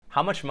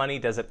How much money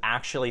does it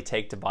actually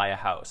take to buy a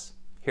house?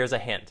 Here's a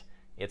hint.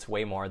 It's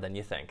way more than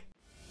you think.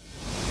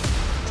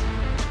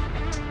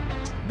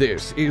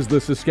 This is the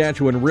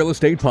Saskatchewan Real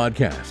Estate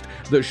Podcast,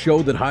 the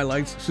show that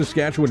highlights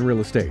Saskatchewan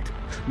real estate.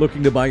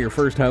 Looking to buy your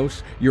first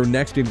house, your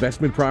next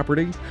investment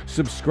property?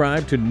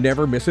 Subscribe to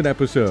never miss an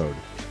episode.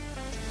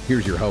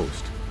 Here's your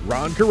host,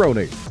 Ron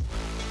Caroni.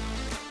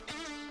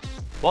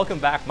 Welcome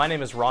back. My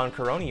name is Ron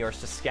Caroni, your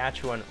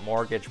Saskatchewan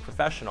mortgage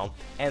professional,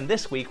 and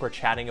this week we're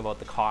chatting about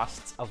the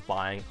costs of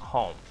buying a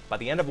home. By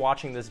the end of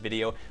watching this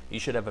video, you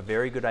should have a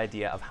very good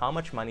idea of how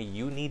much money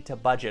you need to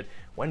budget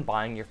when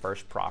buying your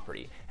first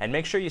property. And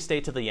make sure you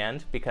stay to the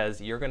end because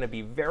you're going to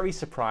be very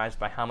surprised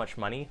by how much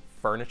money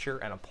furniture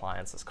and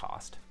appliances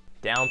cost.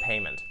 Down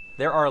payment.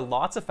 There are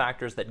lots of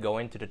factors that go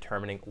into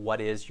determining what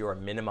is your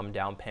minimum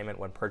down payment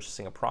when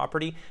purchasing a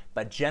property,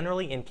 but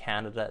generally in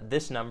Canada,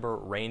 this number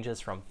ranges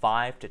from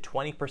 5 to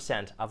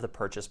 20% of the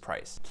purchase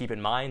price. Keep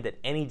in mind that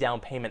any down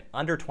payment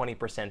under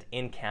 20%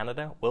 in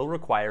Canada will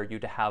require you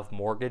to have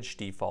mortgage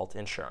default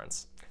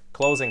insurance.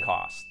 Closing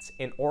costs.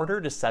 In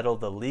order to settle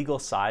the legal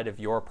side of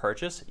your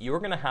purchase, you're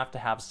going to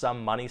have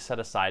some money set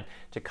aside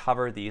to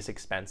cover these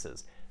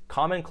expenses.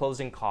 Common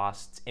closing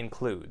costs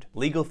include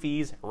legal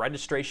fees,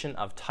 registration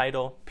of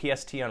title,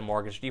 PST on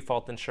mortgage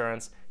default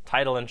insurance,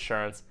 title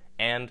insurance,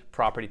 and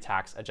property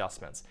tax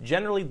adjustments.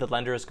 Generally, the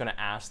lender is going to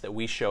ask that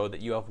we show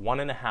that you have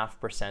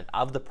 1.5%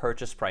 of the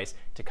purchase price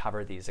to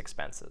cover these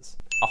expenses.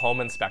 A home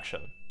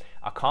inspection.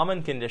 A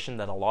common condition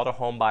that a lot of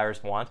home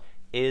buyers want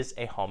is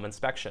a home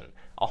inspection.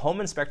 A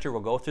home inspector will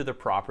go through the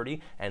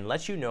property and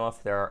let you know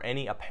if there are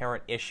any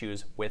apparent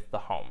issues with the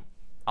home.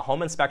 A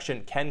home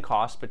inspection can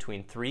cost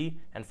between $300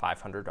 and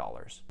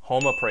 $500.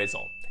 Home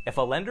appraisal. If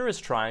a lender is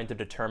trying to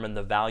determine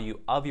the value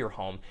of your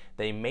home,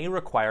 they may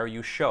require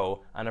you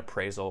show an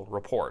appraisal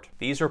report.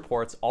 These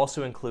reports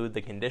also include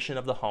the condition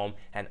of the home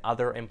and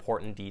other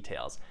important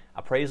details.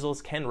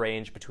 Appraisals can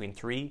range between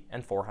 $300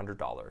 and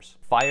 $400.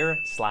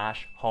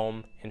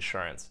 Fire/home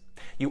insurance.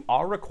 You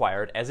are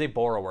required as a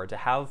borrower to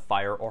have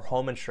fire or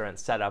home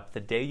insurance set up the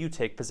day you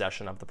take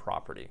possession of the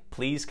property.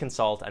 Please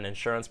consult an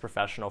insurance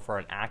professional for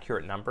an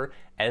accurate number,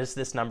 as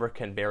this number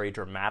can vary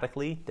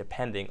dramatically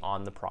depending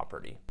on the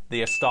property.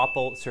 The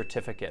estoppel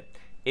certificate.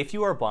 If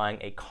you are buying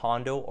a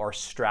condo or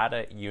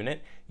strata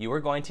unit, you are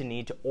going to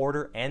need to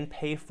order and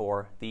pay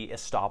for the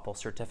estoppel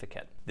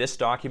certificate. This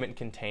document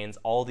contains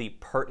all the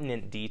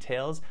pertinent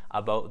details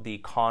about the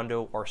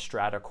condo or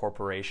strata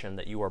corporation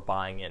that you are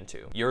buying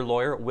into. Your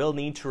lawyer will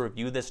need to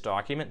review this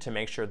document to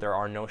make sure there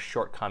are no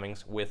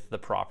shortcomings with the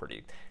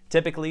property.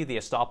 Typically, the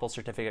estoppel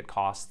certificate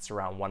costs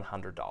around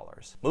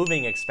 $100.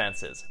 Moving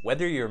expenses.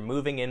 Whether you're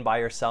moving in by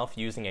yourself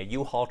using a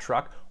U-Haul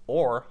truck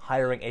or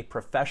hiring a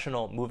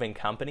professional moving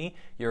company,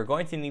 you're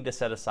going to need to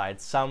set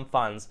aside some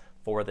funds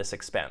for this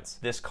expense.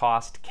 This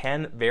cost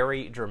can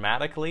vary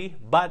dramatically,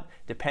 but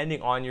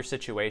depending on your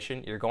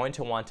situation, you're going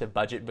to want to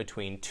budget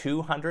between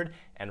 $200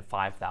 and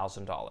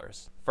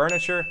 $5,000.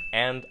 Furniture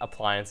and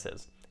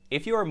appliances.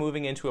 If you are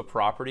moving into a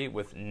property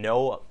with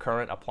no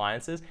current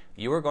appliances,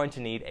 you are going to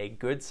need a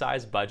good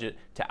sized budget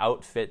to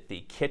outfit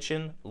the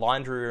kitchen,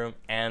 laundry room,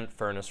 and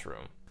furnace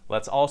room.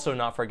 Let's also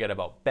not forget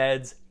about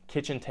beds,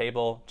 kitchen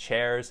table,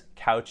 chairs,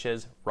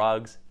 couches,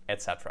 rugs,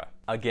 etc.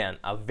 Again,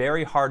 a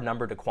very hard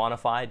number to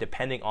quantify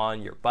depending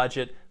on your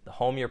budget, the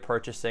home you're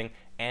purchasing,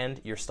 and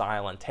your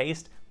style and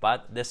taste,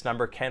 but this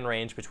number can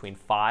range between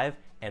 $5,000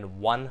 and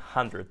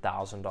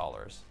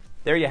 $100,000.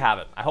 There you have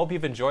it. I hope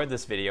you've enjoyed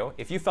this video.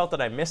 If you felt that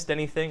I missed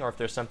anything or if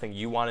there's something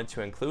you wanted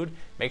to include,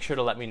 make sure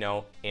to let me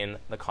know in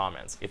the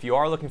comments. If you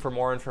are looking for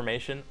more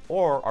information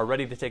or are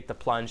ready to take the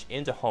plunge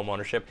into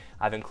homeownership,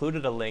 I've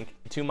included a link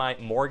to my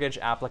mortgage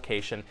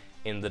application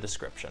in the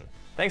description.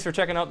 Thanks for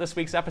checking out this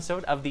week's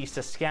episode of the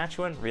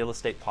Saskatchewan Real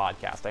Estate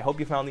Podcast. I hope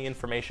you found the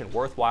information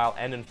worthwhile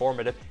and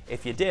informative.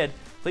 If you did,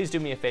 please do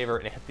me a favor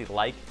and hit the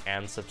like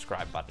and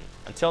subscribe button.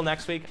 Until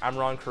next week, I'm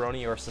Ron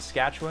Caroni, your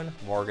Saskatchewan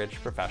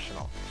mortgage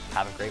professional.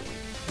 Have a great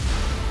week.